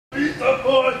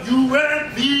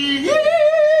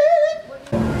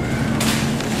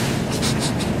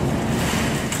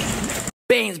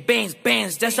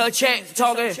that's a check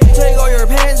talking. Take all your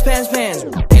pants.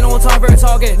 Ain't no time for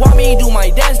talking. Want me do my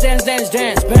dance.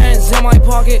 Bands in my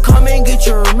pocket. Come and get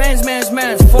your mans.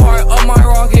 Far up my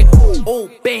rocket. Oh,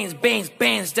 bands,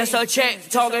 that's a check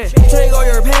talking. Take all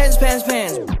your pants.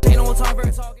 Ain't no time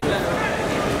for talking.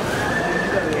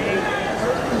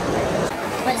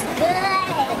 What's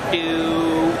good?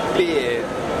 Stupid.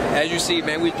 As you see,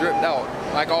 man, we dripped out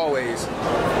like always.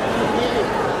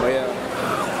 But yeah.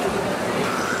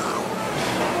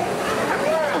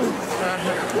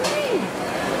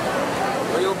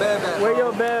 Where your bed at? Where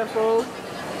your bed, fool?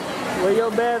 Where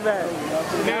your bed at?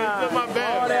 Nah, my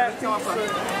bed. All that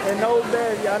pizza and no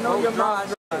bed. I know your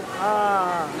mom's dry.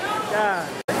 Ah, God.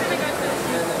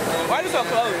 Why are you so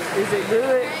close? Is it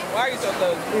good? Why are you so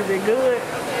close? Is it good?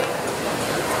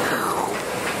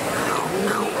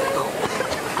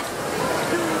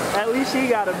 At least she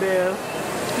got a bed.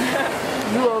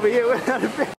 You over here without a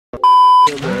bed.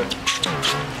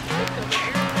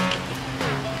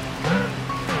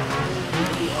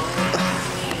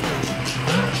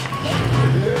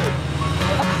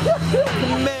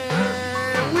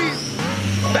 Man, we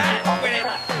back with it.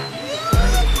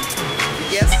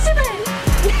 Yes.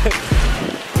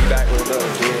 We back with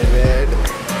us again, man.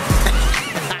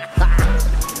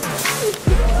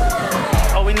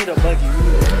 Oh, we need a buggy.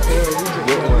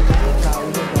 Good one.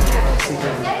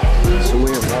 So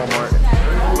we're in Walmart.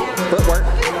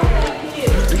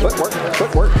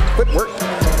 Footwork.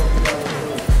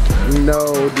 No,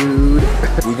 dude.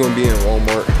 We're gonna be in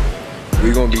Walmart.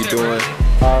 We're gonna be doing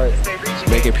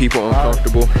making people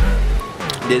uncomfortable.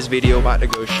 This video about to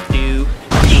go stupid.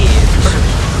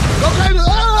 Go crazy!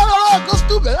 Go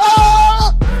stupid!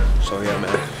 So yeah,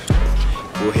 man.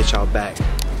 We'll hit y'all back.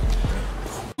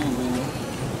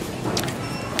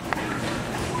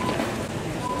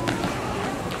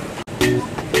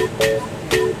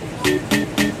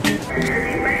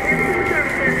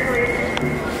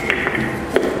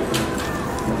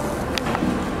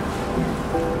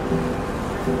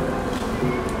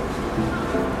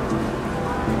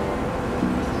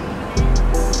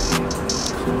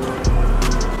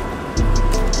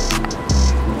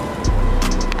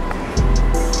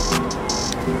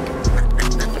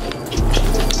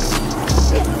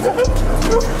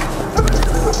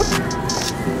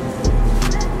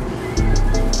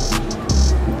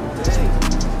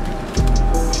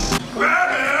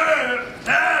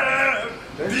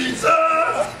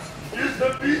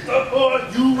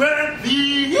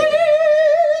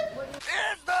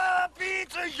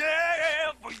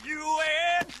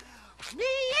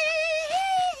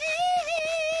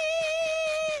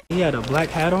 He had a black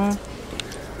hat on.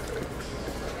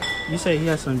 You say he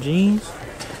had some jeans?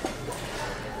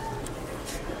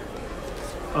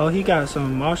 Oh, he got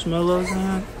some marshmallows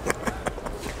in.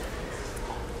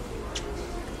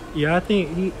 Yeah, I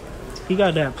think he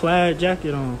got that plaid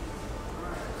jacket on.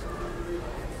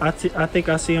 I think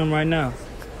I see him right now.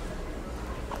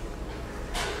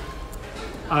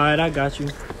 Alright, I got you.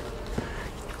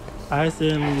 I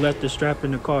accidentally left the strap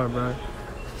in the car, bro.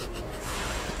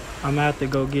 I'm gonna have to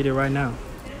go get it right now.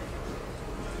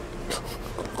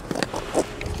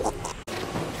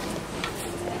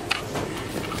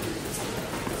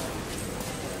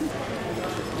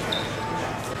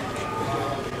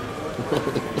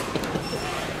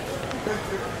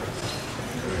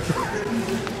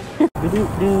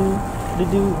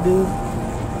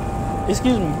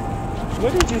 Excuse me,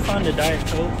 where did you find the Diet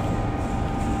Coke?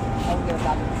 Over here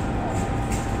about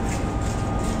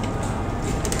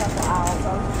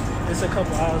It's a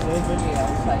couple hours over. yeah,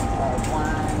 it's like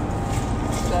wine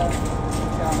stuff.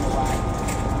 On the right.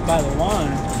 By the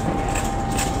wine?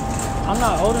 I'm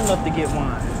not old enough to get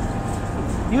wine.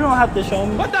 You don't have to show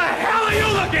me. What the hell are you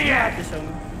looking at? You have to show me.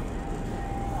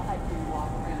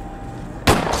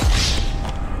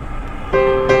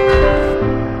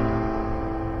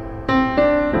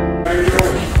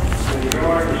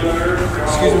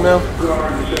 Excuse me, ma'am.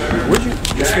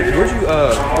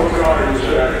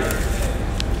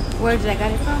 Where did I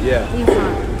get it from? Yeah. You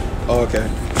from? Oh, okay.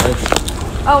 Thank you.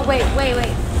 Oh, wait.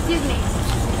 Excuse me.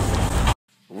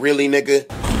 Really, nigga?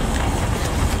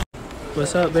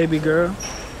 What's up, baby girl?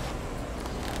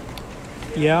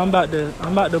 Yeah, I'm about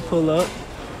to pull up.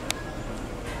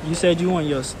 You said you want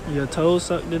your toes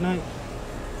sucked tonight?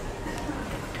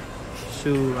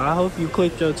 Shoot, I hope you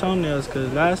clipped your toenails,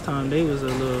 cause last time they was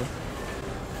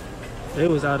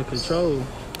out of control.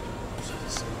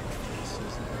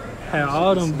 Had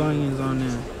all them bunions on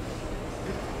there.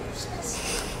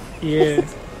 Yeah.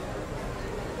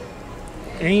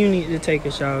 And you need to take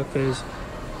a shower, cause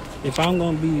if I'm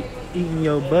gonna be eating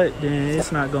your butt, then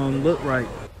it's not gonna look right.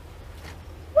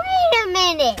 Wait a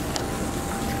minute.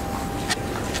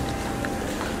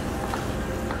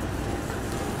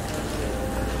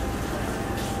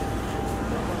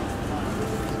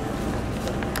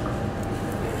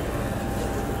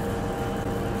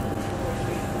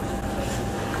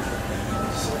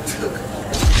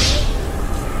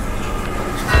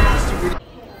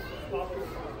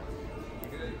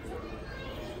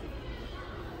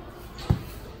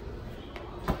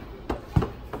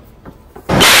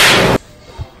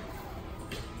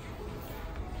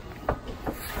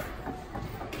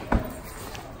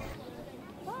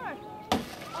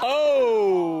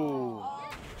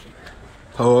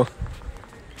 Hello.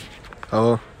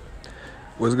 Hello.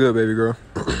 What's good, baby girl?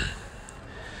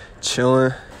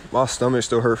 Chilling. My stomach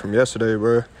still hurt from yesterday,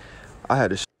 bro. I had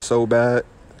this so bad.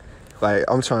 Like,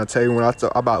 I'm trying to tell you, when I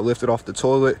about lifted off the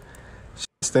toilet,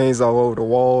 stains all over the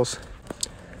walls.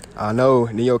 I know.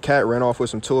 And then your cat ran off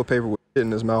with some toilet paper with shit in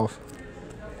his mouth.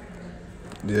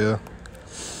 Yeah.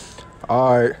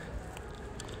 Alright.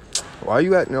 Why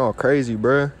you acting all crazy,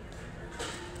 bruh?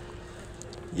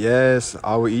 Yes,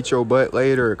 I will eat your butt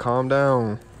later. Calm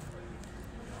down.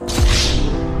 Oh,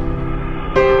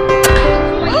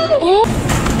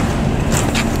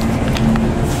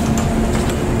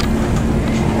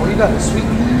 you got the sweet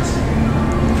peas?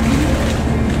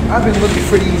 I've been looking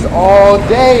for these all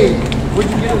day. Where'd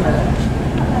you get them at?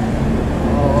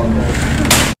 Oh,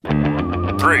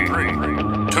 okay. 3, 2,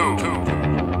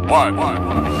 1.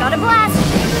 Got a blast.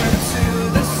 To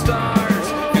the stars,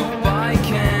 fueled by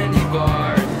candy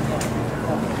bars.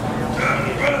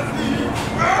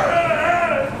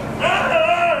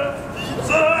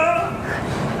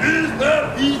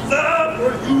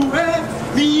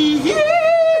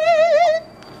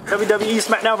 WWE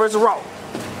SmackDown vs. Raw.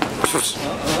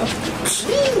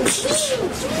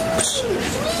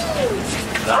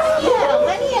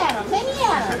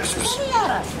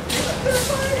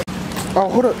 Oh,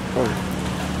 hold up. Oh.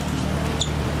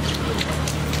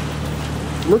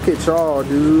 Look at y'all,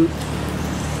 dude.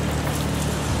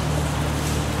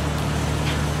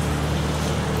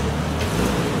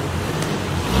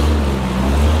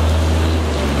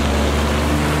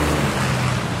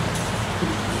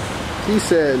 He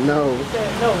said no. He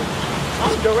said no.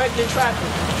 I'm directing traffic.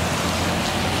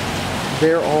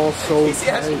 They're all so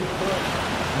tight.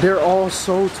 They're all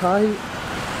so tight.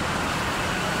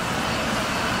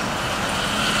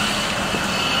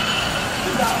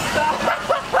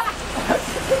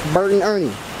 Bert and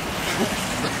Ernie.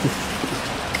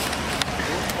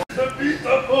 The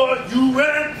pizza for you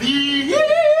and